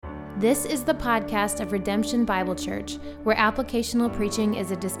This is the podcast of Redemption Bible Church, where applicational preaching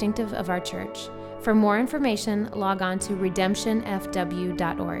is a distinctive of our church. For more information, log on to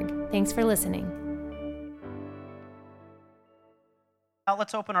redemptionfw.org. Thanks for listening. Now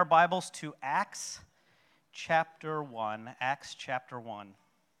let's open our Bibles to Acts chapter 1. Acts chapter 1.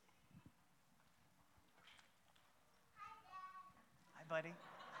 Hi, buddy.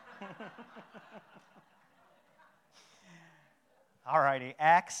 All righty,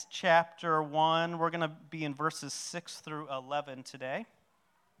 Acts chapter 1. We're going to be in verses 6 through 11 today.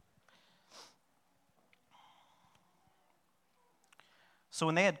 So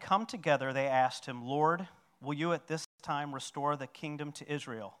when they had come together, they asked him, "Lord, will you at this time restore the kingdom to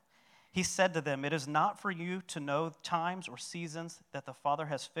Israel?" He said to them, "It is not for you to know times or seasons that the Father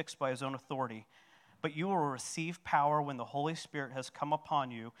has fixed by his own authority, but you will receive power when the Holy Spirit has come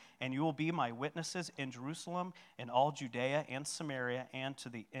upon you, and you will be my witnesses in Jerusalem, in all Judea and Samaria, and to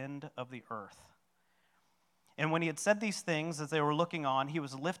the end of the earth." And when he had said these things, as they were looking on, he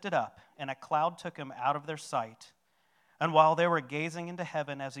was lifted up, and a cloud took him out of their sight. And while they were gazing into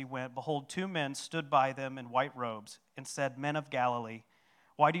heaven as he went, behold, two men stood by them in white robes, and said, "Men of Galilee,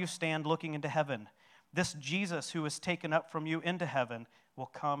 why do you stand looking into heaven? This Jesus who was taken up from you into heaven will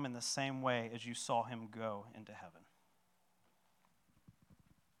come in the same way as you saw him go into heaven."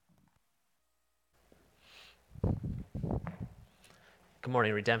 Good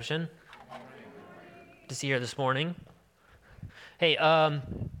morning, Redemption. Good to see you here this morning. Hey,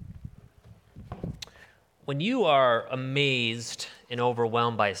 when you are amazed and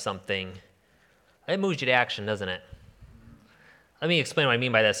overwhelmed by something, it moves you to action, doesn't it? Let me explain what I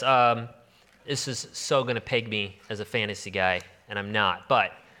mean by this. This is so going to peg me as a fantasy guy, and I'm not.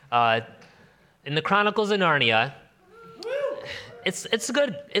 But in the Chronicles of Narnia, it's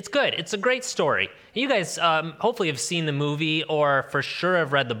good. It's good. It's a great story. You guys hopefully have seen the movie, or for sure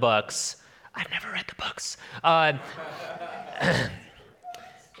have read the books. I've never read the books.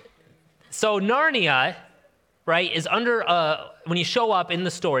 So Narnia, right, is under, when you show up in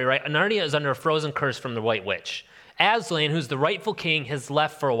the story, right, Narnia is under a frozen curse from the White Witch. Aslan, who's the rightful king, has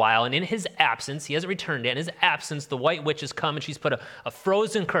left for a while, and in his absence, he hasn't returned yet, in his absence, the White Witch has come, and she's put a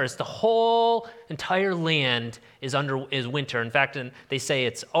frozen curse. The whole entire land is winter. In fact, they say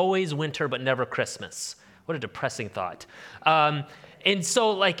it's always winter, but never Christmas. What a depressing thought. And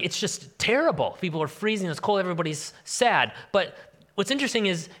so, it's just terrible. People are freezing, it's cold, everybody's sad. But what's interesting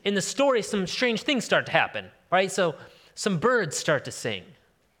is, in the story, some strange things start to happen, right? So some birds start to sing,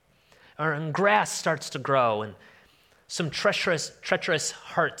 and grass starts to grow, and some treacherous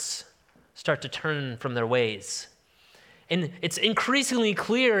hearts start to turn from their ways. And it's increasingly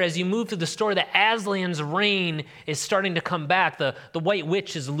clear as you move through the story that Aslan's reign is starting to come back. The White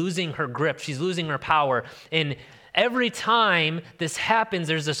Witch is losing her grip. She's losing her power. And every time this happens,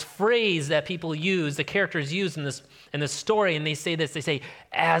 there's this phrase that people use, the characters use in this story, and they say this. They say,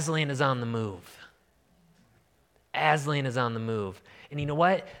 "Aslan is on the move. Aslan is on the move." And you know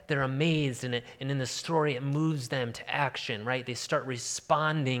what? They're amazed, and in the story, it moves them to action, right? They start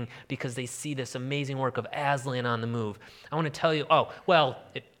responding because they see this amazing work of Aslan on the move. I want to tell you,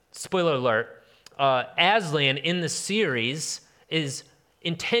 spoiler alert, Aslan in the series is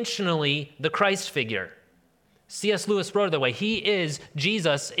intentionally the Christ figure. C.S. Lewis wrote it that way. He is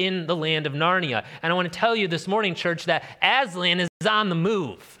Jesus in the land of Narnia. And I want to tell you this morning, church, that Aslan is on the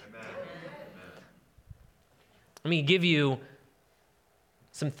move. Amen. Let me give you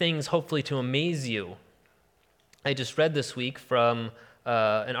some things hopefully to amaze you. I just read this week from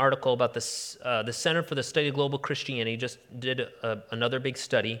an article about the Center for the Study of Global Christianity just did another big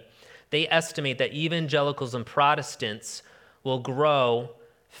study. They estimate that evangelicals and Protestants will grow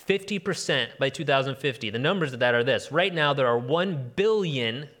 50% by 2050. The numbers of that are this. Right now, there are 1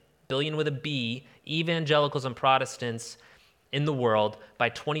 billion with a B, evangelicals and Protestants in the world. By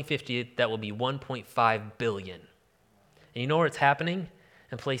 2050, that will be 1.5 billion. And you know where it's happening?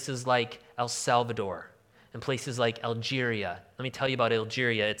 In places like El Salvador, in places like Algeria. Let me tell you about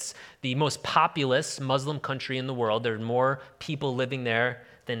Algeria. It's the most populous Muslim country in the world. There are more people living there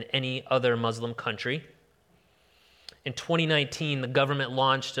than any other Muslim country. In 2019, the government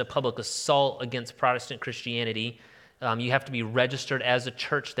launched a public assault against Protestant Christianity. You have to be registered as a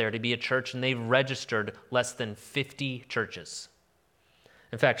church there to be a church, and they've registered less than 50 churches.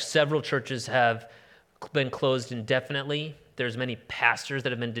 In fact, several churches have been closed indefinitely. There's many pastors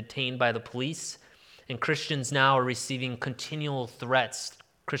that have been detained by the police, and Christians now are receiving continual threats.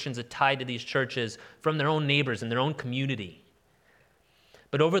 Christians are tied to these churches from their own neighbors and their own community.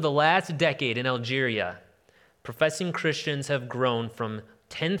 But over the last decade in Algeria, professing Christians have grown from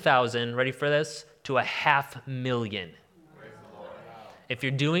 10,000, ready for this, to 500,000. if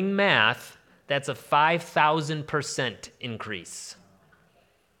you're doing math, that's a 5,000% increase.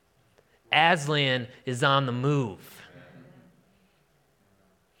 Aslan is on the move.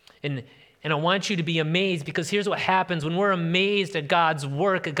 And I want you to be amazed, because here's what happens when we're amazed at God's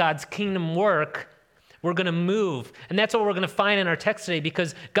work, at God's kingdom work, we're going to move. And that's what we're going to find in our text today,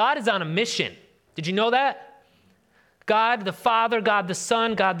 because God is on a mission. Did you know that? God the Father, God the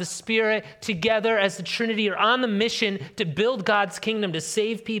Son, God the Spirit, together as the Trinity are on the mission to build God's kingdom, to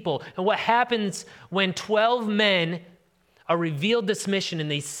save people. And what happens when 12 men are revealed this mission and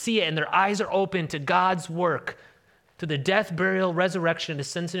they see it and their eyes are open to God's work, to the death, burial, resurrection, and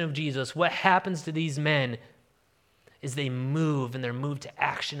ascension of Jesus, what happens to these men is they move, and they're moved to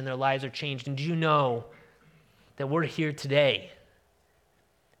action, and their lives are changed. And do you know that we're here today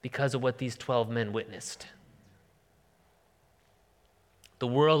because of what these 12 men witnessed? The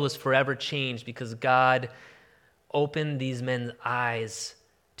world was forever changed because God opened these men's eyes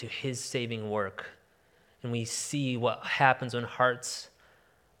to his saving work. And we see what happens when hearts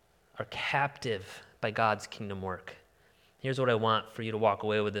are captive by God's kingdom work. Here's what I want for you to walk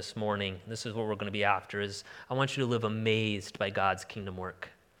away with this morning. This is what we're going to be after, is I want you to live amazed by God's kingdom work.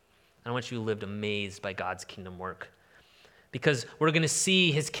 I want you to live amazed by God's kingdom work. Because we're going to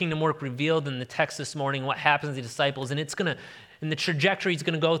see his kingdom work revealed in the text this morning, what happens to the disciples, and it's going to, and the trajectory is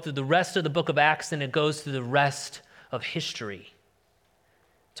going to go through the rest of the book of Acts, and it goes through the rest of history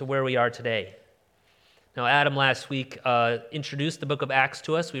to where we are today. Now, Adam last week introduced the book of Acts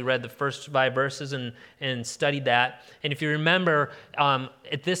to us. We read the first 5 verses and studied that. And if you remember,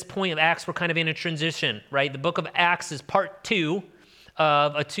 at this point of Acts, we're kind of in a transition, right? The book of Acts is part 2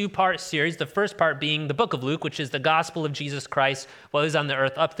 of a 2-part series. The first part being the book of Luke, which is the gospel of Jesus Christ while he was on the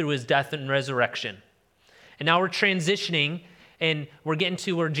earth up through his death and resurrection. And now we're transitioning, and we're getting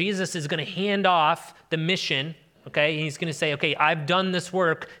to where Jesus is going to hand off the mission. Okay, he's going to say, okay, I've done this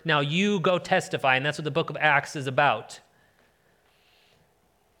work, now you go testify, and that's what the book of Acts is about.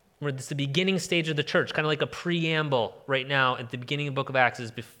 It's the beginning stage of the church, kind of like a preamble right now at the beginning of the book of Acts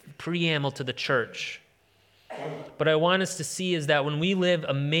is preamble to the church. But I want us to see is that when we live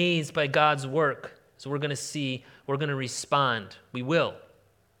amazed by God's work, so we're going to see, we're going to respond. We will. And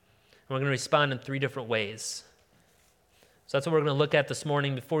we're going to respond in 3 different ways. So that's what we're going to look at this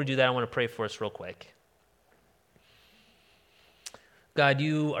morning. Before we do that, I want to pray for us real quick. God,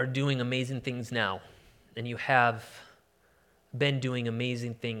 you are doing amazing things now, and you have been doing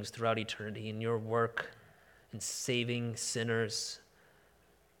amazing things throughout eternity in your work in saving sinners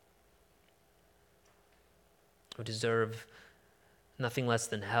who deserve nothing less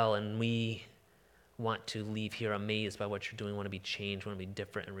than hell, and we want to leave here amazed by what you're doing, want to be changed, want to be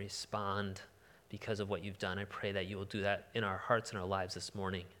different, and respond because of what you've done. I pray that you will do that in our hearts and our lives this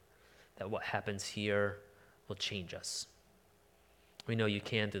morning, that what happens here will change us. We know you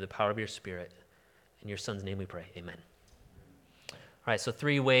can through the power of your Spirit. In your Son's name we pray, amen. All right, so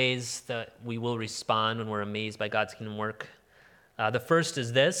 3 ways that we will respond when we're amazed by God's kingdom work. The first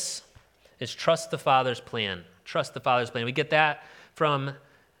is this, is trust the Father's plan. Trust the Father's plan. We get that from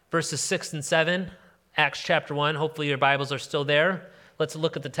verses 6 and 7, Acts chapter 1. Hopefully your Bibles are still there. Let's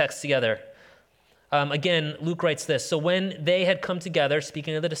look at the text together. Again, Luke writes this, so when they had come together,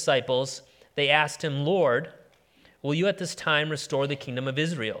 speaking of the disciples, they asked him, Lord, will you at this time restore the kingdom of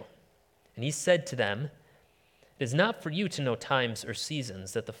Israel? And he said to them, it is not for you to know times or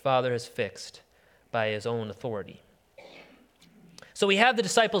seasons that the Father has fixed by his own authority. So we have the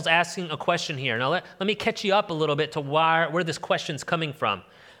disciples asking a question here. Now let me catch you up a little bit to where this question's coming from,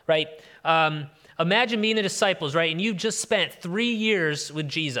 right? Imagine being the disciples, right? And you've just spent 3 years with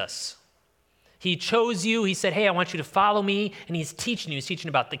Jesus. He chose you. He said, hey, I want you to follow me. And he's teaching you. He's teaching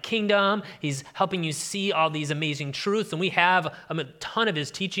about the kingdom. He's helping you see all these amazing truths. And we have a ton of his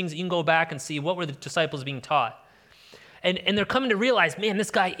teachings. You can go back and see what were the disciples being taught. And they're coming to realize, man,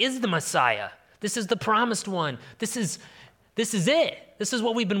 this guy is the Messiah. This is the promised one. This is it. This is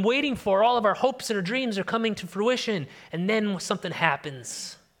what we've been waiting for. All of our hopes and our dreams are coming to fruition. And then something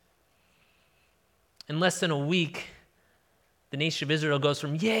happens. In less than a week, the nation of Israel goes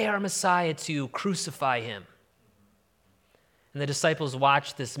from, yay, our Messiah, to crucify him. And the disciples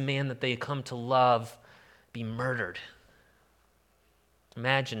watch this man that they come to love be murdered.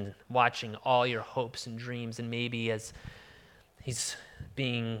 Imagine watching all your hopes and dreams, and maybe as he's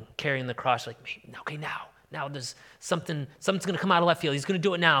carrying the cross, like, okay, now there's something's going to come out of left field. He's going to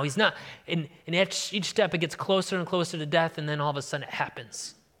do it now. He's not. And each step, it gets closer and closer to death, and then all of a sudden it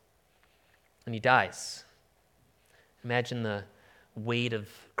happens. And he dies. Imagine the weight of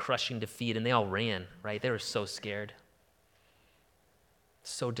crushing defeat, and they all ran, right? They were so scared,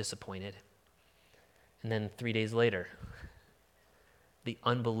 so disappointed. And then 3 days later, the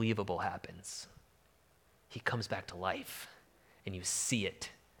unbelievable happens. He comes back to life, and you see it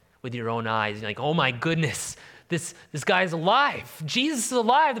with your own eyes. You're like, oh my goodness, this guy's alive. Jesus is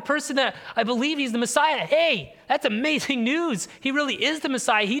alive. The person that I believe he's the Messiah. Hey, that's amazing news. He really is the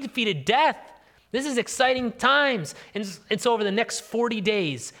Messiah. He defeated death. This is exciting times. And so over the next 40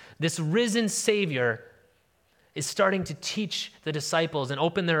 days, this risen Savior is starting to teach the disciples and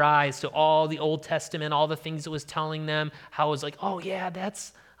open their eyes to all the Old Testament, all the things it was telling them, how it was like, oh yeah,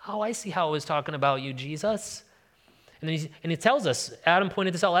 I see how it was talking about you, Jesus. And he tells us, Adam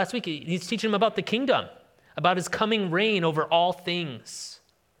pointed this out last week, he's teaching them about the kingdom, about his coming reign over all things.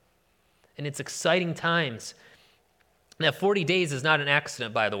 And it's exciting times. And that 40 days is not an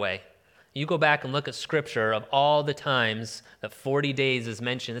accident, by the way. You go back and look at scripture of all the times that 40 days is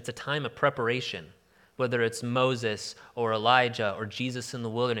mentioned. It's a time of preparation, whether it's Moses or Elijah or Jesus in the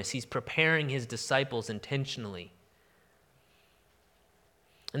wilderness. He's preparing his disciples intentionally.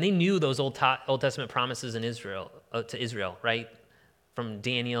 And they knew those Old Testament promises in Israel, to Israel, right? From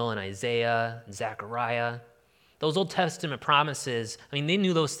Daniel and Isaiah and Zechariah. Those Old Testament promises, I mean, they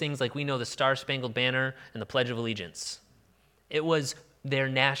knew those things like we know the Star-Spangled Banner and the Pledge of Allegiance. It was their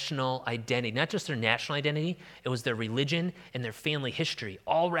national identity, not just their national identity, it was their religion and their family history,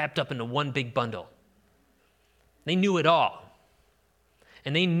 all wrapped up into one big bundle. They knew it all.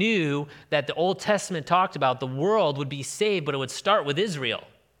 And they knew that the Old Testament talked about the world would be saved, but it would start with Israel.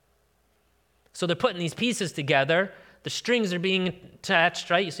 So they're putting these pieces together. The strings are being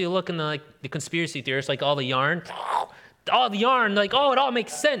attached, right? So you look in the conspiracy theorists, like all the yarn, like, oh, it all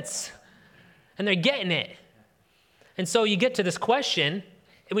makes sense. And they're getting it. And so you get to this question,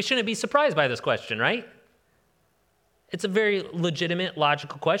 and we shouldn't be surprised by this question, right? It's a very legitimate,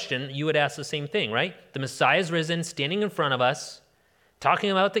 logical question. You would ask the same thing, right? The Messiah is risen, standing in front of us,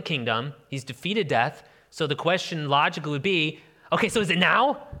 talking about the kingdom. He's defeated death. So the question logically would be, okay, so is it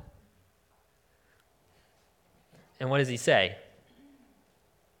now? And what does he say?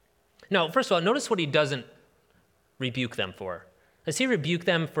 No, first of all, notice what he doesn't rebuke them for. Does he rebuke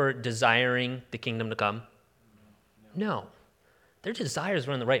them for desiring the kingdom to come? No. Their desires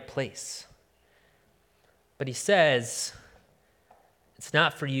were in the right place. But he says, it's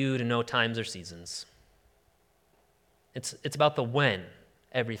not for you to know times or seasons. It's about the when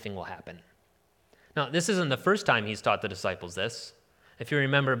everything will happen. Now, this isn't the first time he's taught the disciples this. If you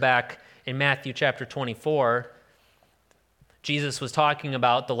remember back in Matthew chapter 24, Jesus was talking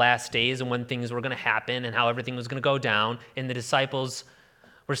about the last days and when things were going to happen and how everything was going to go down. And the disciples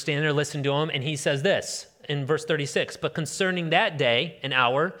were standing there listening to him. And he says this in verse 36, but concerning that day and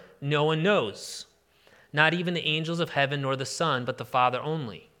hour, no one knows, not even the angels of heaven nor the Son, but the Father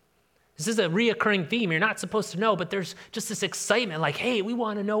only. This is a reoccurring theme. You're not supposed to know, but there's just this excitement like, hey, we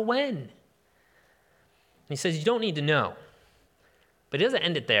want to know when. And he says, you don't need to know. But he doesn't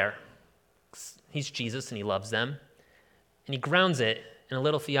end it there. He's Jesus and he loves them. And he grounds it in a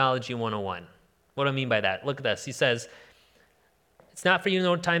little theology 101. What do I mean by that? Look at this. He says, it's not for you to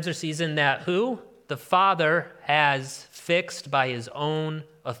know times or season that who? The Father has fixed by his own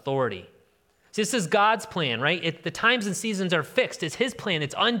authority. See, this is God's plan, right? The times and seasons are fixed. It's his plan.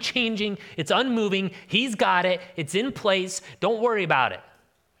 It's unchanging. It's unmoving. He's got it. It's in place. Don't worry about it.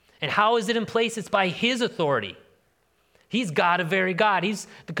 And how is it in place? It's by his authority. He's God, a very God. He's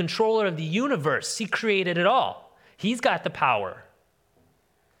the controller of the universe. He created it all. He's got the power.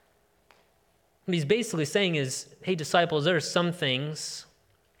 What he's basically saying is, hey, disciples, there are some things,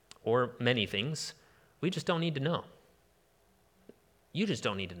 or many things, we just don't need to know. You just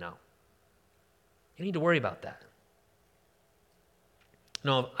don't need to know. You need to worry about that.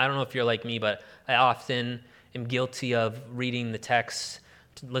 No, I don't know if you're like me, but I often am guilty of reading the text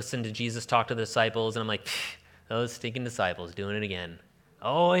to listen to Jesus talk to the disciples, and I'm like, those stinking disciples doing it again.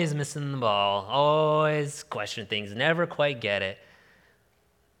 Always missing the ball, always question things, never quite get it.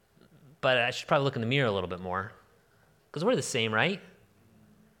 But I should probably look in the mirror a little bit more, because we're the same, right?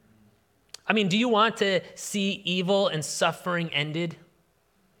 I mean, do you want to see evil and suffering ended?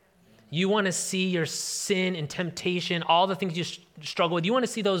 You want to see your sin and temptation, all the things you struggle with, you want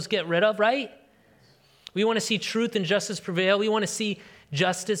to see those get rid of, right? We want to see truth and justice prevail. We want to see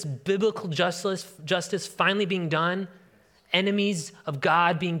justice, biblical justice finally being done, enemies of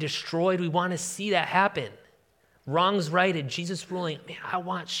God being destroyed. We want to see that happen. Wrongs righted, Jesus ruling. Man, I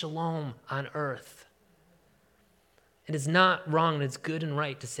want shalom on earth. It is not wrong, and it's good and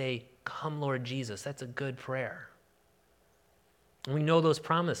right to say, come, Lord Jesus. That's a good prayer. And we know those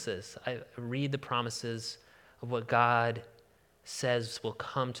promises. I read the promises of what God says will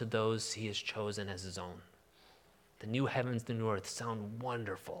come to those he has chosen as his own. The new heavens, the new earth sound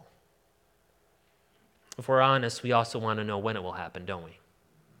wonderful. if we're honest, we also want to know when it will happen, don't we?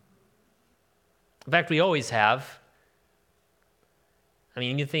 In fact, we always have. I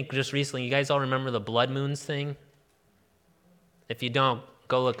mean, you think just recently, you guys all remember the blood moons thing? If you don't,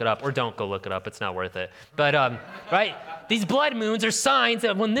 go look it up, or don't go look it up. It's not worth it. But, right? These blood moons are signs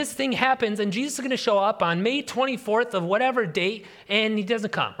that when this thing happens, and Jesus is going to show up on May 24th of whatever date, and he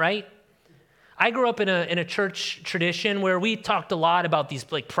doesn't come, right? I grew up in a church tradition where we talked a lot about these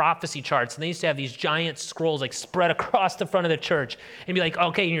like prophecy charts, and they used to have these giant scrolls like spread across the front of the church, and be like,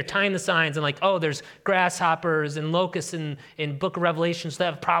 okay, and you're tying the signs, and like, oh, there's grasshoppers and locusts in Book of Revelation, so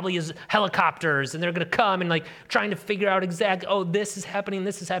that probably is helicopters, and they're gonna come and like trying to figure out exactly, oh, this is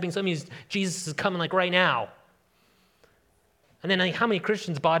happening. So that means Jesus is coming like right now. And then like, how many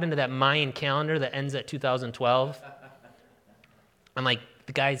Christians bought into that Mayan calendar that ends at 2012? I'm like,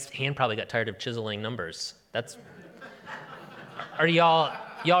 the guy's hand probably got tired of chiseling numbers. Are y'all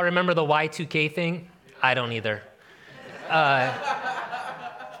remember the Y2K thing? I don't either.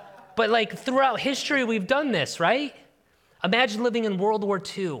 But like throughout history, we've done this, right? Imagine living in World War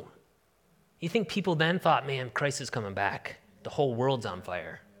II. You think people then thought, man, Christ is coming back. The whole world's on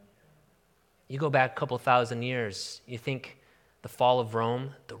fire. You go back a couple thousand years, you think the fall of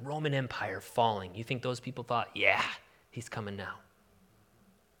Rome, the Roman Empire falling, you think those people thought, yeah, he's coming now.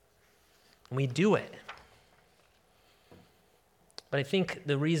 And we do it. But I think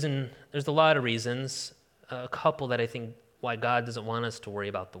there's a lot of reasons, a couple that I think why God doesn't want us to worry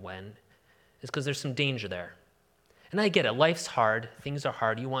about the when, is because there's some danger there. And I get it, life's hard, things are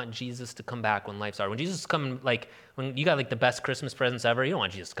hard. You want Jesus to come back when life's hard. When Jesus is coming, like, when you got like the best Christmas presents ever, you don't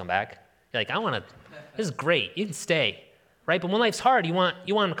want Jesus to come back. You're like, this is great, you can stay, right? But when life's hard, you want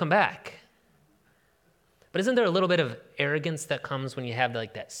him to come back. But isn't there a little bit of arrogance that comes when you have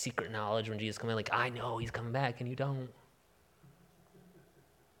like that secret knowledge when Jesus comes in, like, I know he's coming back and you don't?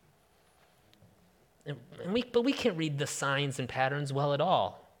 But we can't read the signs and patterns well at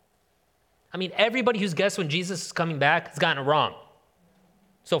all. I mean, everybody who's guessed when Jesus is coming back has gotten it wrong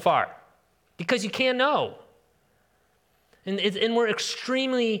so far, because you can't know. And we're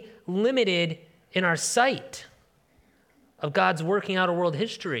extremely limited in our sight of God's working out of world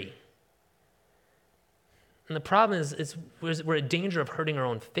history. And the problem is we're in danger of hurting our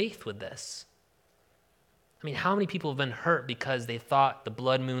own faith with this. I mean, how many people have been hurt because they thought the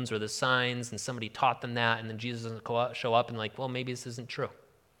blood moons were the signs and somebody taught them that, and then Jesus doesn't show up and like, well, maybe this isn't true.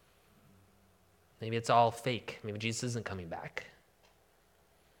 Maybe it's all fake. Maybe Jesus isn't coming back.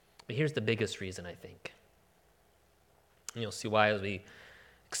 But here's the biggest reason, I think. And you'll see why as we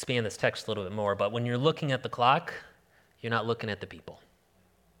expand this text a little bit more. But when you're looking at the clock, you're not looking at the people.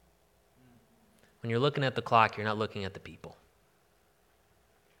 When you're looking at the clock, you're not looking at the people.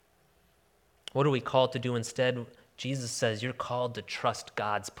 What are we called to do instead? Jesus says you're called to trust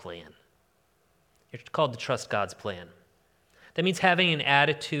God's plan. You're called to trust God's plan. That means having an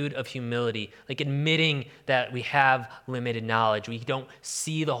attitude of humility, like admitting that we have limited knowledge. We don't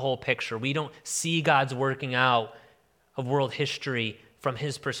see the whole picture. We don't see God's working out of world history from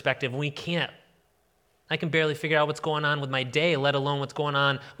his perspective. We can't. I can barely figure out what's going on with my day, let alone what's going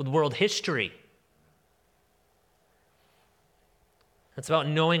on with world history. It's about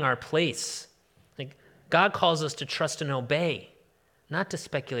knowing our place. Like, God calls us to trust and obey, not to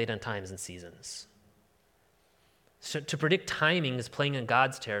speculate on times and seasons. So to predict timing is playing in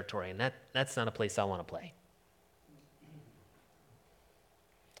God's territory, and that's not a place I want to play.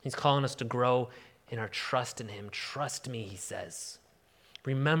 He's calling us to grow in our trust in him. Trust me, he says.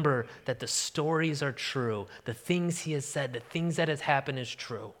 Remember that the stories are true. The things he has said, the things that has happened is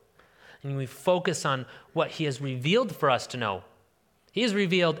true. And we focus on what he has revealed for us to know. He has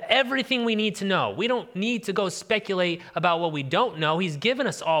revealed everything we need to know. We don't need to go speculate about what we don't know. He's given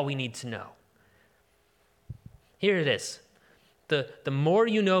us all we need to know. Here it is. The more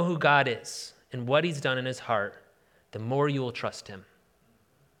you know who God is and what he's done in his heart, the more you will trust him.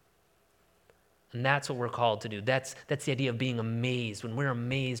 And that's what we're called to do. That's the idea of being amazed. When we're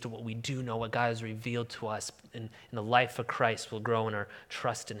amazed at what we do know, what God has revealed to us in the life of Christ, we'll grow in our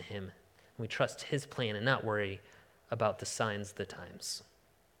trust in him. And we trust his plan and not worry about the signs of the times.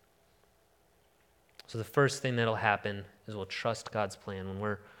 So the first thing that'll happen is we'll trust God's plan. When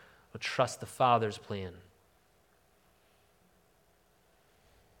we'll trust the Father's plan.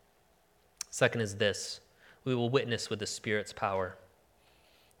 Second is this: we will witness with the Spirit's power.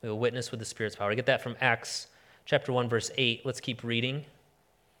 We will witness with the Spirit's power. I get that from Acts chapter 1, verse 8. Let's keep reading.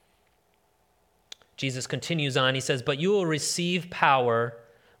 Jesus continues on. He says, "But you will receive power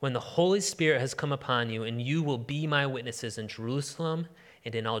when the Holy Spirit has come upon you, and you will be my witnesses in Jerusalem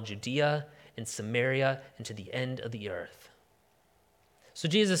and in all Judea and Samaria and to the end of the earth." So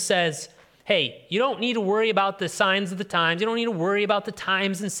Jesus says, hey, you don't need to worry about the signs of the times. You don't need to worry about the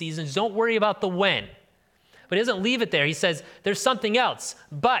times and seasons. Don't worry about the when. But he doesn't leave it there. He says, there's something else.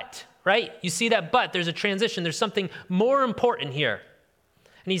 But, right? You see that but, there's a transition. There's something more important here.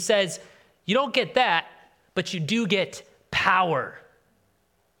 And he says, you don't get that, but you do get power.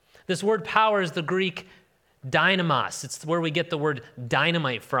 This word power is the Greek dynamos. It's where we get the word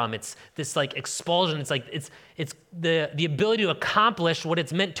dynamite from. It's this like expulsion. It's like it's the ability to accomplish what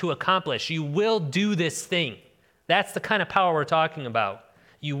it's meant to accomplish. You will do this thing. That's the kind of power we're talking about.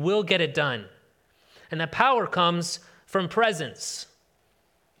 You will get it done. And that power comes from presence.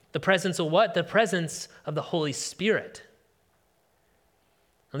 The presence of what? The presence of the Holy Spirit.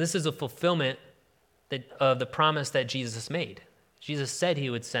 And this is a fulfillment of the promise that Jesus made. Jesus said he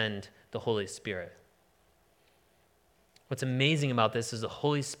would send the Holy Spirit. What's amazing about this is the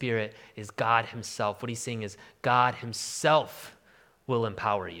Holy Spirit is God himself. What he's saying is God himself will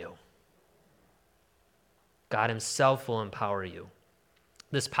empower you. God himself will empower you.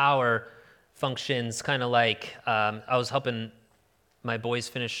 This power functions kind of like, I was helping my boys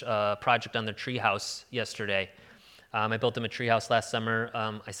finish a project on their treehouse yesterday. I built them a treehouse last summer.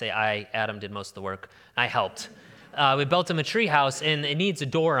 Adam did most of the work. I helped. We built him a treehouse, and it needs a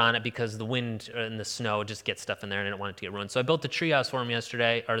door on it because the wind and the snow just get stuff in there, and I didn't want it to get ruined. So I built the treehouse for him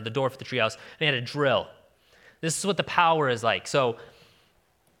yesterday, or the door for the treehouse, and I had a drill. This is what the power is like. So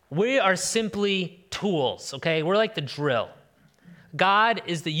we are simply tools, okay? We're like the drill. God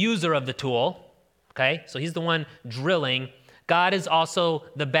is the user of the tool, okay? So he's the one drilling. God is also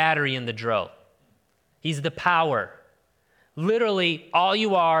the battery in the drill. He's the power. Literally, all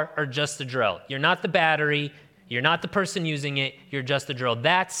you are just the drill. You're not the battery. You're not the person using it. You're just the drill.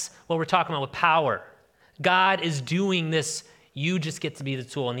 That's what we're talking about with power. God is doing this. You just get to be the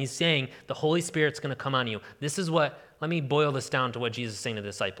tool. And he's saying the Holy Spirit's going to come on you. This is what, let me boil this down to what Jesus is saying to the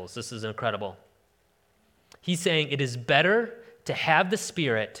disciples. This is incredible. He's saying it is better to have the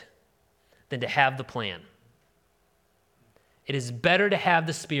Spirit than to have the plan. It is better to have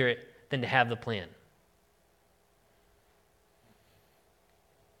the Spirit than to have the plan.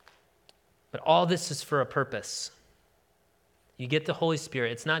 But all this is for a purpose. You get the Holy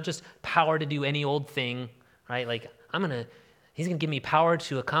Spirit. It's not just power to do any old thing, right? Like, he's going to give me power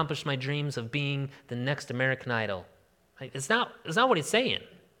to accomplish my dreams of being the next American Idol. Right? It's not what he's saying.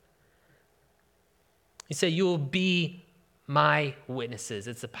 He said, you will be my witnesses.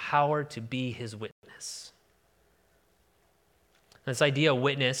 It's the power to be his witness. This idea of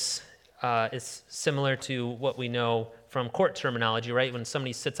witness is similar to what we know from court terminology, right? When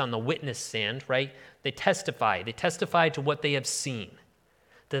somebody sits on the witness stand, right? They testify. They testify to what they have seen,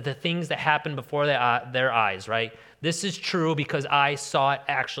 the things that happen before their eyes, right? This is true because I saw it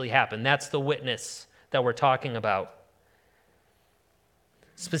actually happen. That's the witness that we're talking about.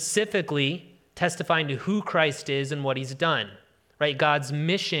 Specifically, testifying to who Christ is and what he's done, right? God's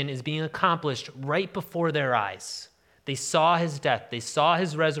mission is being accomplished right before their eyes. They saw his death. They saw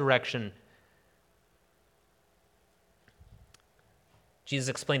his resurrection. Jesus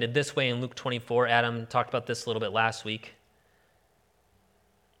explained it this way in Luke 24. Adam talked about this a little bit last week.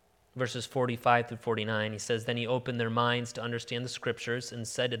 Verses 45 through 49, he says, then he opened their minds to understand the scriptures and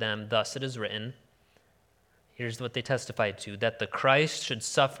said to them, thus it is written, here's what they testified to, that the Christ should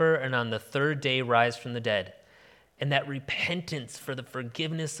suffer and on the third day rise from the dead, and that repentance for the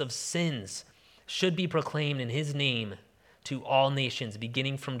forgiveness of sins should be proclaimed in his name to all nations,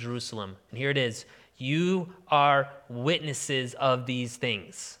 beginning from Jerusalem. And here it is. You are witnesses of these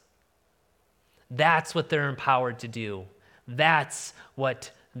things. That's what they're empowered to do. That's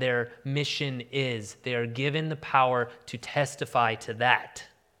what their mission is. They are given the power to testify to that.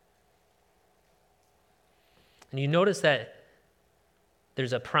 And you notice that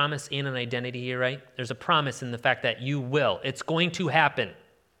there's a promise and an identity here, right? There's a promise in the fact that you will. It's going to happen.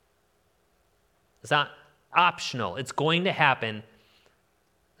 It's not optional. It's going to happen.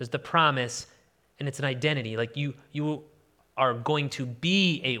 There's the promise, and it's an identity. Like you are going to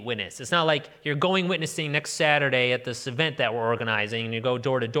be a witness. It's not like you're going witnessing next Saturday at this event that we're organizing and you go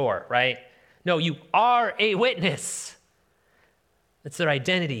door to door, right? No, you are a witness. It's their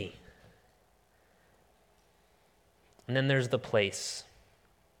identity. And then there's the place.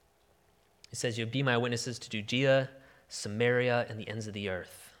 It says, you'll be my witnesses to Judea, Samaria, and the ends of the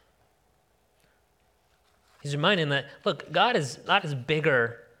earth. He's reminding that, look, God is not as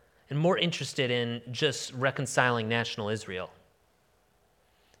bigger and more interested in just reconciling national Israel.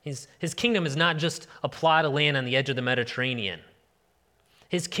 His kingdom is not just a plot of land on the edge of the Mediterranean.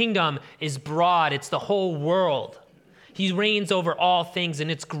 His kingdom is broad. It's the whole world. He reigns over all things,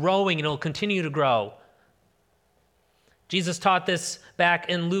 and it's growing, and it'll continue to grow. Jesus taught this back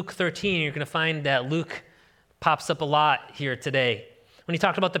in Luke 13. You're going to find that Luke pops up a lot here today. When he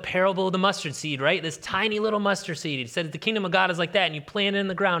talked about the parable of the mustard seed, right? This tiny little mustard seed. He said the kingdom of God is like that, and you plant it in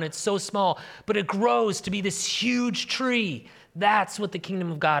the ground. It's so small, but it grows to be this huge tree. That's what the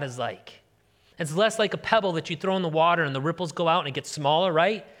kingdom of God is like. It's less like a pebble that you throw in the water and the ripples go out and it gets smaller,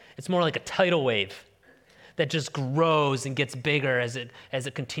 right? It's more like a tidal wave that just grows and gets bigger as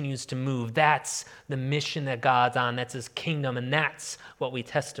it continues to move. That's the mission that God's on. That's his kingdom, and that's what we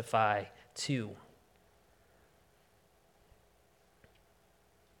testify to.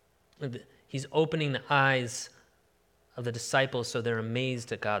 He's opening the eyes of the disciples so they're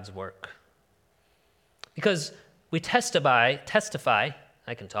amazed at God's work. Because we testify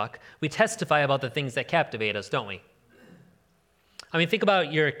about the things that captivate us, don't we? I mean, think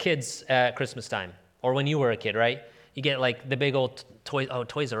about your kids at Christmas time, or when you were a kid, right? You get like the big old toys. Oh,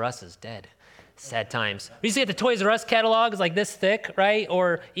 Toys R Us is dead. Sad times. We used to get the Toys R Us catalog, is like this thick, right?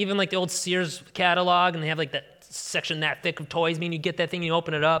 Or even like the old Sears catalog, and they have like that section that thick of toys. I mean, you get that thing, you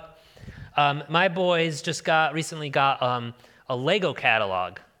open it up. My boys just recently got a Lego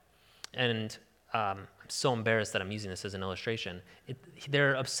catalog, and I'm so embarrassed that I'm using this as an illustration.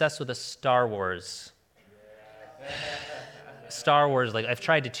 They're obsessed with the Star Wars. Star Wars, like I've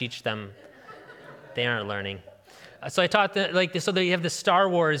tried to teach them, they aren't learning. So I taught them, so they have the Star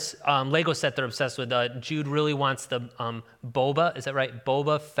Wars Lego set they're obsessed with. Jude really wants the Boba, is that right?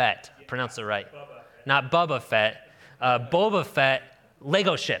 Boba Fett, pronounce it right. Bubba. Not Bubba Fett, Boba Fett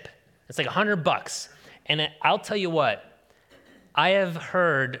Lego ship. It's like $100. And I'll tell you what, I have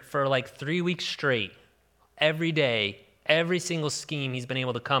heard for like 3 weeks straight, every day, every single scheme he's been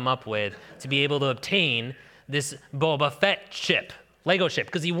able to come up with to be able to obtain this Boba Fett ship, Lego ship,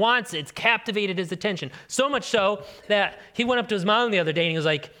 because he wants it. It's captivated his attention. So much so that he went up to his mom the other day and he was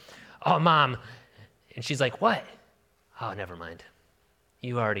like, "Oh, Mom." And she's like, "What?" "Oh, never mind.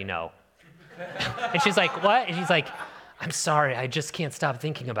 You already know." And she's like, "What?" And he's like, "I'm sorry. I just can't stop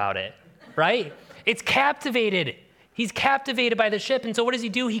thinking about it." Right? It's captivated. He's captivated by the ship. And so what does he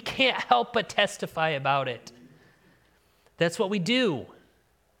do? He can't help but testify about it. That's what we do.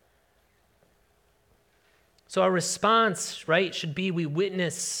 So our response, right, should be we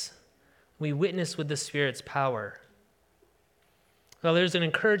witness with the Spirit's power. Well, there's an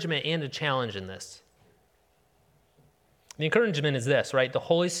encouragement and a challenge in this. The encouragement is this, right? The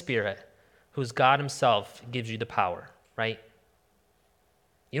Holy Spirit, who's God himself, gives you the power, right?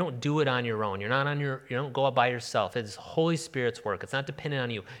 You don't do it on your own. You don't go out by yourself. It's Holy Spirit's work. It's not dependent on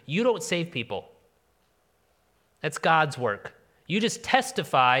you. You don't save people. That's God's work. You just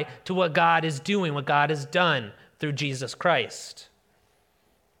testify to what God is doing, what God has done through Jesus Christ.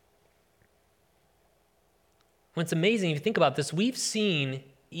 What's amazing, if you think about this, we've seen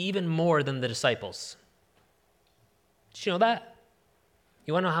even more than the disciples. Did you know that?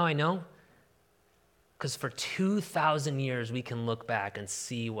 You want to know how I know? Because for 2,000 years, we can look back and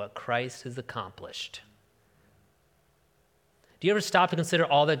see what Christ has accomplished. Do you ever stop to consider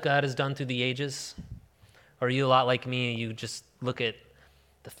all that God has done through the ages? Or are you a lot like me, you just look at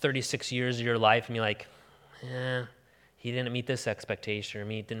the 36 years of your life and be like, he didn't meet this expectation, or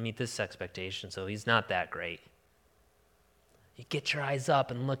he didn't meet this expectation, so he's not that great. You get your eyes up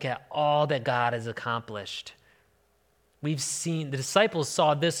and look at all that God has accomplished. We've seen, the disciples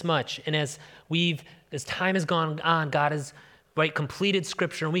saw this much, and as time has gone on, God has completed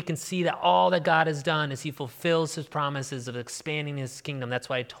Scripture, and we can see that all that God has done is he fulfills his promises of expanding his kingdom. That's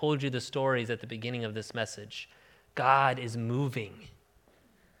why I told you the stories at the beginning of this message. God is moving.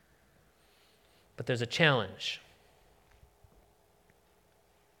 But there's a challenge.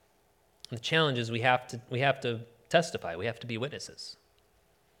 And the challenge is we have to testify. We have to be witnesses.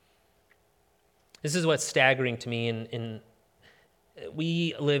 This is what's staggering to me.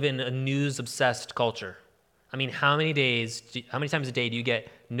 We live in a news-obsessed culture. I mean, how many times a day do you get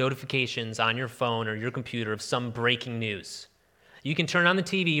notifications on your phone or your computer of some breaking news? You can turn on the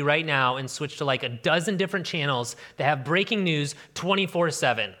TV right now and switch to like a dozen different channels that have breaking news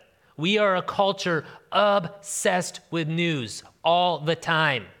 24/7. We are a culture obsessed with news all the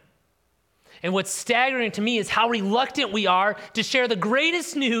time. And what's staggering to me is how reluctant we are to share the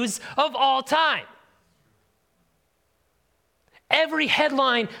greatest news of all time. Every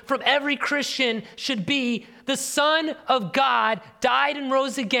headline from every Christian should be, the Son of God died and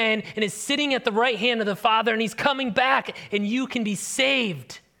rose again and is sitting at the right hand of the Father, and he's coming back and you can be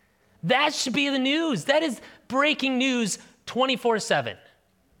saved. That should be the news. That is breaking news 24/7.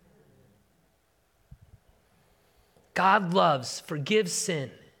 God loves, forgives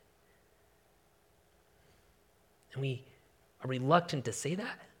sin. And we are reluctant to say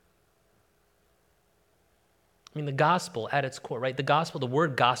that. I mean, the gospel at its core, right? The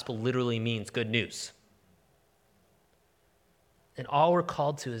word gospel literally means good news. And all we're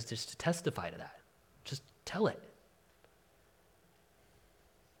called to is just to testify to that. Just tell it.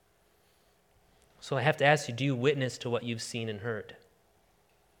 So I have to ask you, do you witness to what you've seen and heard?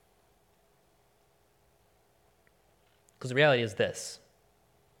 Because the reality is this.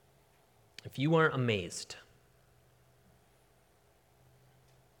 If you aren't amazed,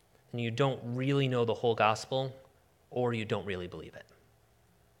 then you don't really know the whole gospel, or you don't really believe it.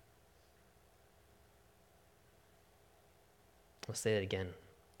 I'll say that again.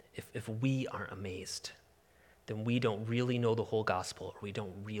 If we aren't amazed, then we don't really know the whole gospel, or we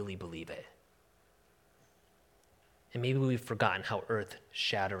don't really believe it. And maybe we've forgotten how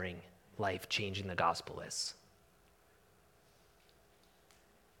earth-shattering, life-changing the gospel is.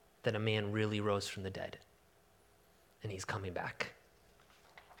 That a man really rose from the dead, and he's coming back.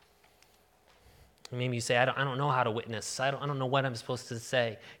 And maybe you say, I don't know how to witness. I don't know what I'm supposed to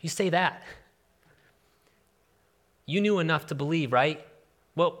say. You say that. You knew enough to believe, right?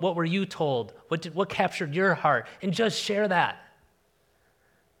 What were you told? What captured your heart? And just share that.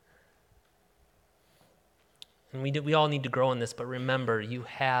 And we all need to grow in this, but remember, you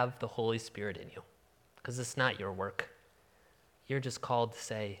have the Holy Spirit in you, because it's not your work. You're just called to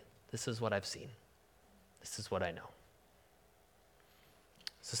say, this is what I've seen. This is what I know.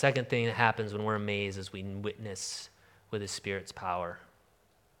 So the second thing that happens when we're amazed is we witness with His Spirit's power.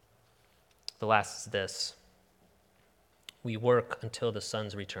 The last is this. We work until the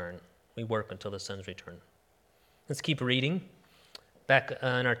Son's return. We work until the Son's return. Let's keep reading. Back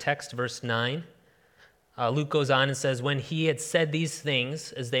in our text, verse 9, Luke goes on and says, when he had said these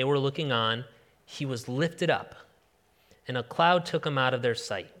things, as they were looking on, he was lifted up, and a cloud took him out of their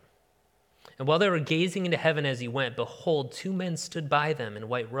sight. And while they were gazing into heaven as he went, behold, two men stood by them in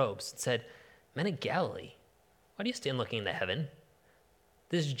white robes and said, Men of Galilee, why do you stand looking into heaven?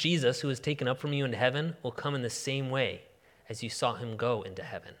 This Jesus who was taken up from you into heaven will come in the same way as you saw him go into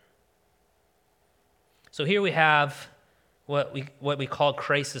heaven. So here we have what we call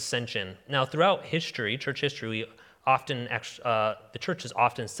Christ's ascension. Now, throughout history, church history, the church has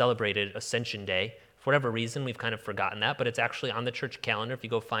often celebrated Ascension Day. For whatever reason, we've kind of forgotten that, but it's actually on the church calendar. If you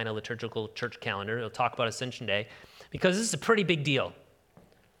go find a liturgical church calendar, it'll talk about Ascension Day, because this is a pretty big deal.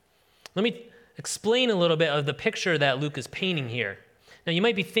 Let me explain a little bit of the picture that Luke is painting here. Now, you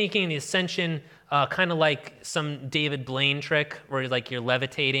might be thinking the ascension kind of like some David Blaine trick, where you're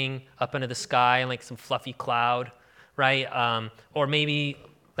levitating up into the sky and like some fluffy cloud, right? Or maybe,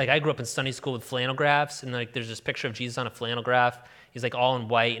 like I grew up in Sunday school with flannel graphs, and like there's this picture of Jesus on a flannel graph. He's like all in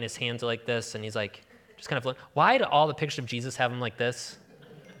white, and his hands are like this, and he's like just kind of. Why do all the pictures of Jesus have him like this?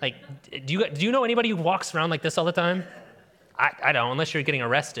 Like, do you know anybody who walks around like this all the time? I don't, unless you're getting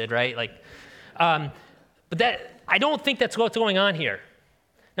arrested, right? But that I don't think that's what's going on here.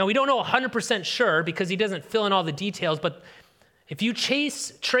 Now, we don't know 100% sure because he doesn't fill in all the details, but if you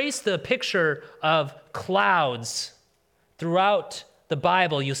trace the picture of clouds throughout the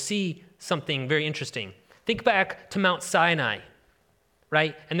Bible, you'll see something very interesting. Think back to Mount Sinai,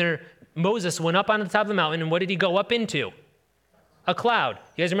 right? And Moses went up on the top of the mountain, and what did he go up into? A cloud.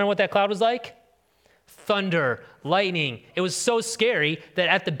 You guys remember what that cloud was like? Thunder, lightning. It was so scary that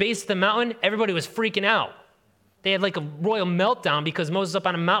at the base of the mountain, everybody was freaking out. They had like a royal meltdown because Moses up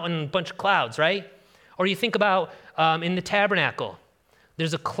on a mountain and a bunch of clouds, right? Or you think about in the tabernacle,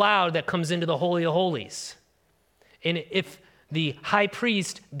 there's a cloud that comes into the Holy of Holies. And if the high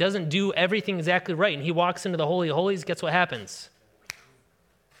priest doesn't do everything exactly right and he walks into the Holy of Holies, guess what happens?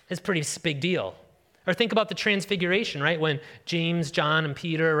 It's a pretty big deal. Or think about the transfiguration, right? When James, John, and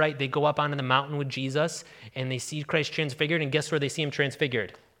Peter, right, they go up onto the mountain with Jesus and they see Christ transfigured, and guess where they see him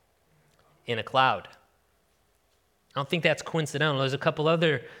transfigured? In a cloud. I don't think that's coincidental. There's a couple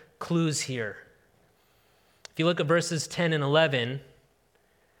other clues here. If you look at verses 10 and 11,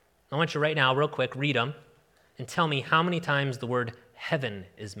 I want you right now, real quick, read them and tell me how many times the word heaven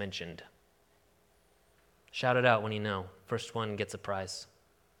is mentioned. Shout it out when you know. First one gets a prize.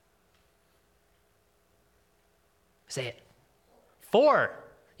 Say it. 4.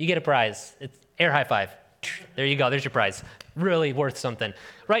 You get a prize. It's air high five. There you go. There's your prize. Really worth something.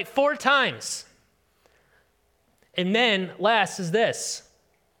 Right? 4 times. And then last is this.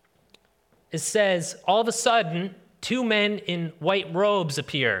 It says, all of a sudden, 2 men in white robes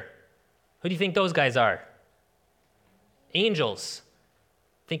appear. Who do you think those guys are? Angels.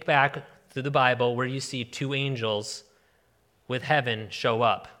 Think back through the Bible where you see 2 angels with heaven show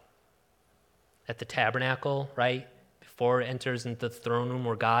up. At the tabernacle, right? Before it enters into the throne room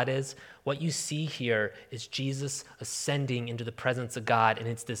where God is. What you see here is Jesus ascending into the presence of God, and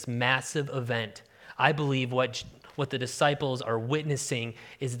it's this massive event. I believe what the disciples are witnessing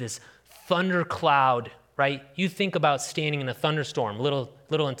is this thunder cloud, right? You think about standing in a thunderstorm,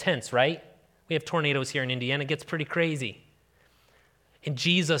 little intense, right? We have tornadoes here in Indiana. It gets pretty crazy. And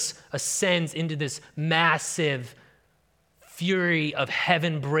Jesus ascends into this massive fury of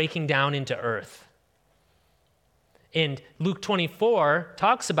heaven breaking down into earth. And Luke 24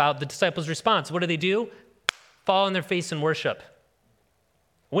 talks about the disciples' response. What do? Fall on their face and worship.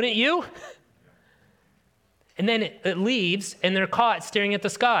 Wouldn't you? And then it leaves, and they're caught staring at the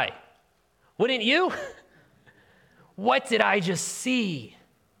sky. Wouldn't you? What did I just see?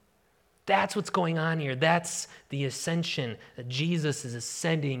 That's what's going on here. That's the ascension, that Jesus is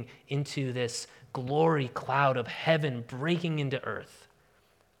ascending into this glory cloud of heaven breaking into earth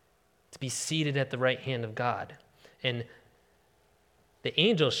to be seated at the right hand of God. And the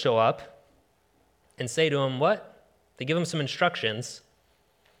angels show up and say to him, what? They give him some instructions.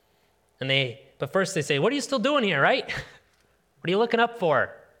 But first they say, what are you still doing here, right? What are you looking up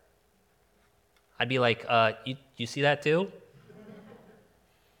for? I'd be like, you see that too?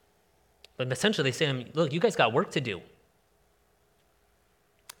 But essentially they say to him, look, you guys got work to do.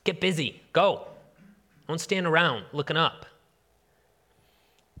 Get busy, go. Don't stand around looking up.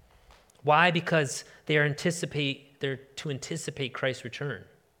 Why? Because they're to anticipate Christ's return.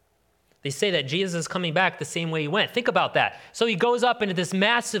 They say that Jesus is coming back the same way he went. Think about that. So he goes up into this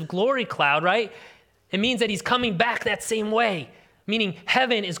massive glory cloud, right? It means that he's coming back that same way, meaning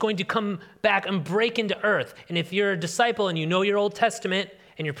heaven is going to come back and break into earth. And if you're a disciple and you know your Old Testament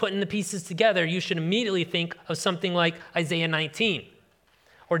and you're putting the pieces together, you should immediately think of something like Isaiah 19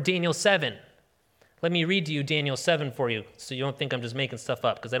 or Daniel 7. Let me read to you Daniel 7 for you so you don't think I'm just making stuff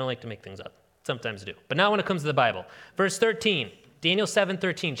up, because I don't like to make things up. Sometimes I do. But not when it comes to the Bible. Verse 13. Daniel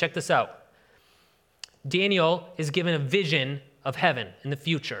 7:13, check this out. Daniel is given a vision of heaven in the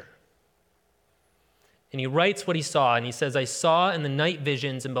future. And he writes what he saw, and he says, I saw in the night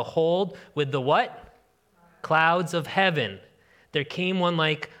visions, and behold, with the what? Clouds of heaven. There came one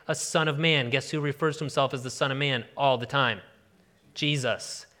like a son of man. Guess who refers to himself as the Son of Man all the time?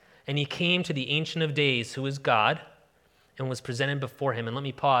 Jesus. And he came to the Ancient of Days, who is God, and was presented before him. And let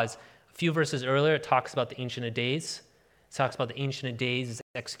me pause. A few verses earlier, it talks about the Ancient of Days. It talks about the Ancient of Days is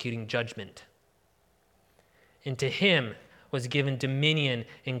executing judgment. And to him was given dominion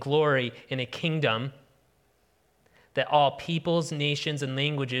and glory in a kingdom that all peoples, nations, and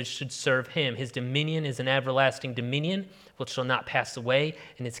languages should serve him. His dominion is an everlasting dominion which shall not pass away,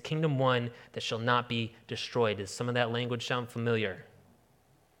 and his kingdom one that shall not be destroyed. Does some of that language sound familiar?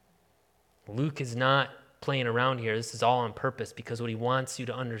 Luke is not playing around here. This is all on purpose, because what he wants you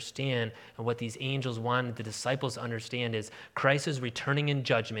to understand and what these angels wanted the disciples to understand is Christ is returning in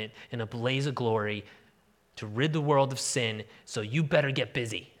judgment in a blaze of glory to rid the world of sin, so you better get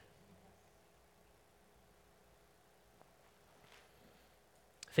busy.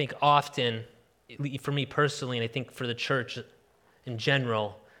 I think often, for me personally, and I think for the church in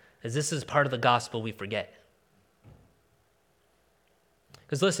general, is this is part of the gospel we forget.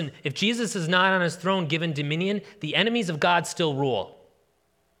 Because listen, if Jesus is not on his throne given dominion, the enemies of God still rule.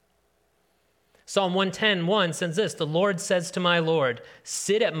 Psalm 110:1 says this, the Lord says to my Lord,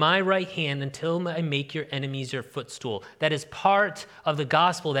 sit at my right hand until I make your enemies your footstool. That is part of the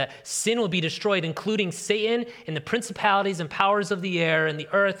gospel, that sin will be destroyed, including Satan and the principalities and powers of the air and the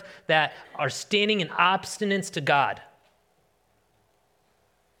earth that are standing in obstinance to God.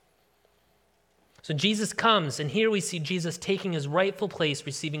 So Jesus comes, and here we see Jesus taking his rightful place,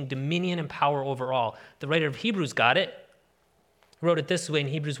 receiving dominion and power over all. The writer of Hebrews got it. He wrote it this way in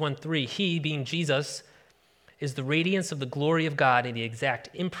Hebrews 1:3. He, being Jesus, is the radiance of the glory of God and the exact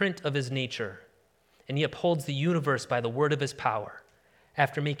imprint of his nature. And he upholds the universe by the word of his power.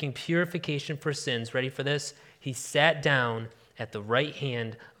 After making purification for sins, ready for this? He sat down at the right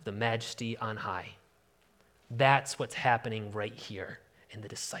hand of the majesty on high. That's what's happening right here. And the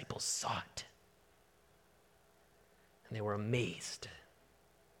disciples saw it. And they were amazed.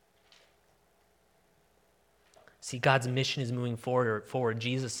 See, God's mission is moving forward.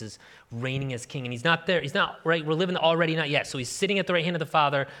 Jesus is reigning as king, and he's not there. He's not, right? We're living the already, not yet. So he's sitting at the right hand of the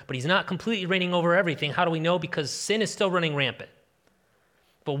Father, but he's not completely reigning over everything. How do we know? Because sin is still running rampant.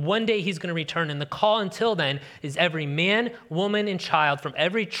 But one day he's going to return, and the call until then is every man, woman, and child from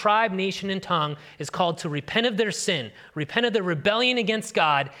every tribe, nation, and tongue is called to repent of their sin, repent of their rebellion against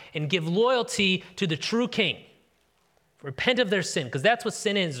God, and give loyalty to the true king. Repent of their sin, because that's what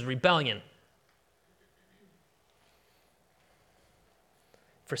sin is rebellion.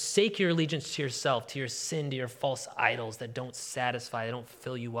 Forsake your allegiance to yourself, to your sin, to your false idols that don't satisfy, that don't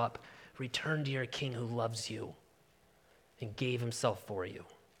fill you up. Return to your king who loves you and gave himself for you.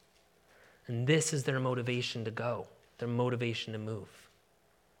 And this is their motivation to go, their motivation to move.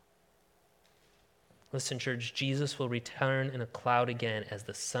 Listen, church, Jesus will return in a cloud again as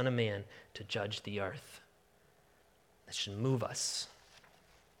the Son of Man to judge the earth. That should move us.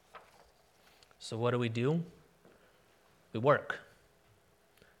 So what do? We work.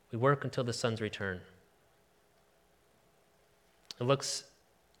 We work until the Son's return. It looks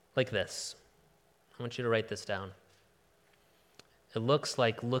like this. I want you to write this down. It looks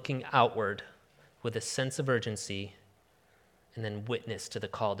like looking outward with a sense of urgency and then witness to the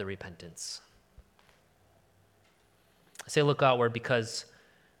call to repentance. I say look outward because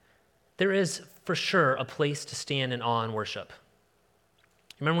there is for sure a place to stand in awe and worship.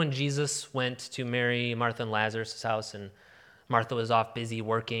 Remember when Jesus went to Mary, Martha, and Lazarus' house, and Martha was off busy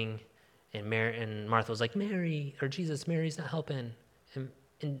working, and Martha was like, Jesus, Mary's not helping.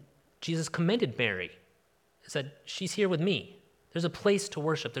 And Jesus commended Mary. He said, she's here with me. There's a place to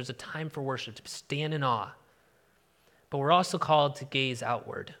worship. There's a time for worship, to stand in awe. But we're also called to gaze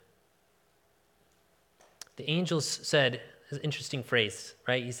outward. The angels said, this interesting phrase,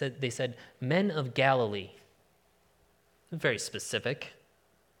 right? They said, men of Galilee. Very specific.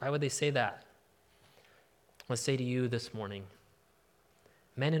 Why would they say that? I want to say to you this morning,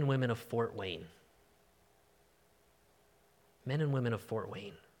 men and women of Fort Wayne. Men and women of Fort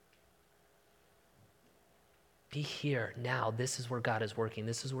Wayne. Be here now. This is where God is working.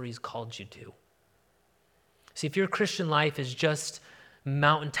 This is where he's called you to. See, if your Christian life is just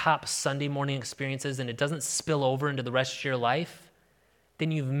mountaintop Sunday morning experiences and it doesn't spill over into the rest of your life, then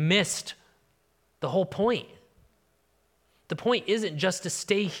you've missed the whole point. The point isn't just to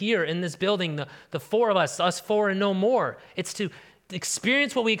stay here in this building, the four of us four and no more. It's to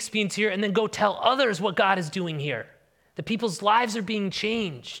experience what we experience here and then go tell others what God is doing here. The people's lives are being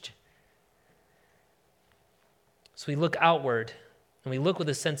changed. So we look outward and we look with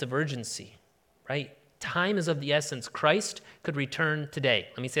a sense of urgency, right? Time is of the essence. Christ could return today.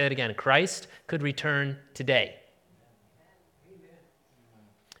 Let me say that again. Christ could return today.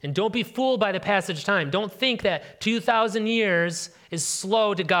 And don't be fooled by the passage of time. Don't think that 2,000 years is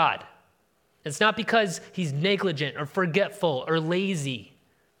slow to God. It's not because he's negligent or forgetful or lazy.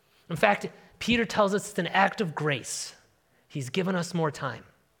 In fact, Peter tells us it's an act of grace. He's given us more time.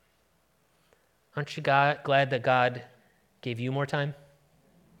 Aren't you glad that God gave you more time?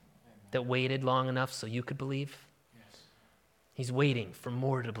 That waited long enough so you could believe? Yes. He's waiting for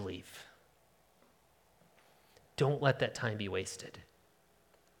more to believe. Don't let that time be wasted.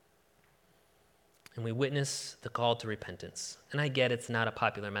 And we witness the call to repentance. And I get it's not a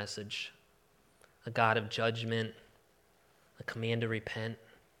popular message, a God of judgment, a command to repent,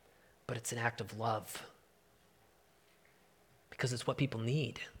 but it's an act of love because it's what people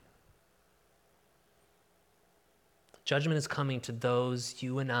need. Judgment is coming to those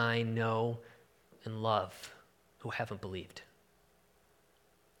you and I know and love who haven't believed.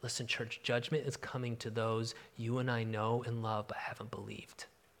 Listen, church, judgment is coming to those you and I know and love but haven't believed.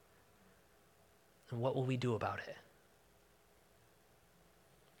 And what will we do about it?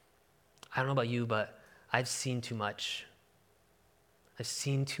 I don't know about you, but I've seen too much. I've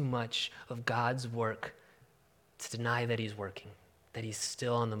seen too much of God's work to deny that he's working, that he's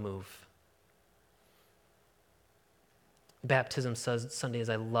still on the move. Baptism Sundays,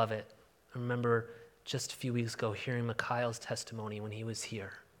 I love it. I remember just a few weeks ago hearing Mikhail's testimony when he was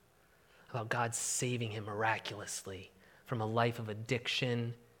here about God saving him miraculously from a life of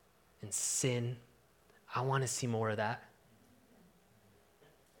addiction and sin. I want to see more of that.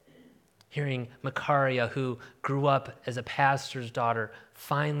 Hearing Makaria, who grew up as a pastor's daughter,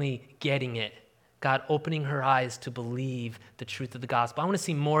 finally getting it, God opening her eyes to believe the truth of the gospel. I want to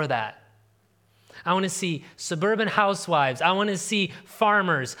see more of that. I want to see suburban housewives. I want to see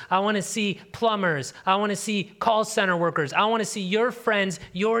farmers. I want to see plumbers. I want to see call center workers. I want to see your friends,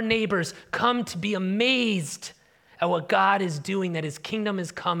 your neighbors come to be amazed at what God is doing, that his kingdom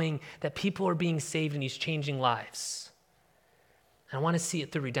is coming, that people are being saved and he's changing lives. And I want to see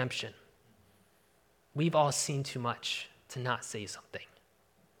it through redemption. We've all seen too much to not say something.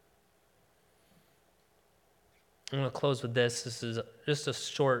 I'm going to close with this. This is just a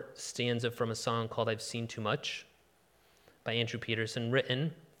short stanza from a song called I've Seen Too Much by Andrew Peterson,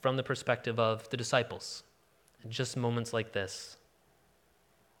 written from the perspective of the disciples. And just moments like this.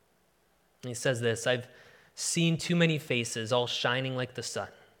 And he says this, I've seen too many faces all shining like the sun.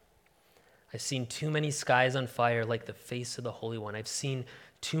 I've seen too many skies on fire like the face of the Holy One. I've seen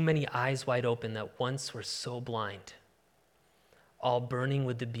too many eyes wide open that once were so blind, all burning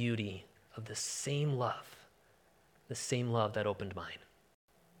with the beauty of the same love that opened mine.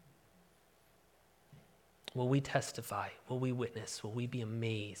 Will we testify? Will we witness? Will we be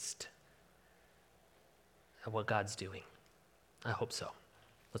amazed at what God's doing. I hope so.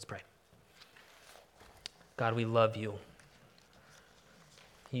 Let's pray. God, we love you.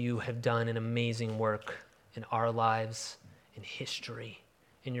 You have done an amazing work in our lives, in history,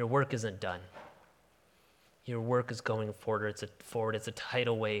 and your work isn't done. Your work is going forward. It's a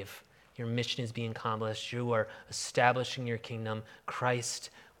tidal wave. Your mission is being accomplished. You are establishing your kingdom. Christ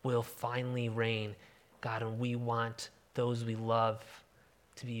will finally reign. God, and we want those we love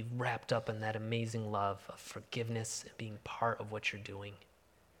to be wrapped up in that amazing love of forgiveness and being part of what you're doing.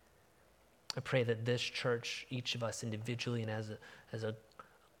 I pray that this church, each of us individually and as a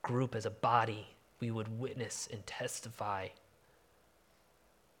group, as a body, we would witness and testify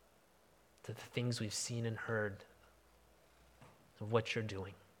to the things we've seen and heard of what you're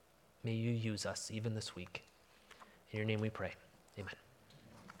doing. May you use us even this week. In your name we pray. Amen.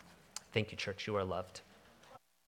 Thank you, church. You are loved.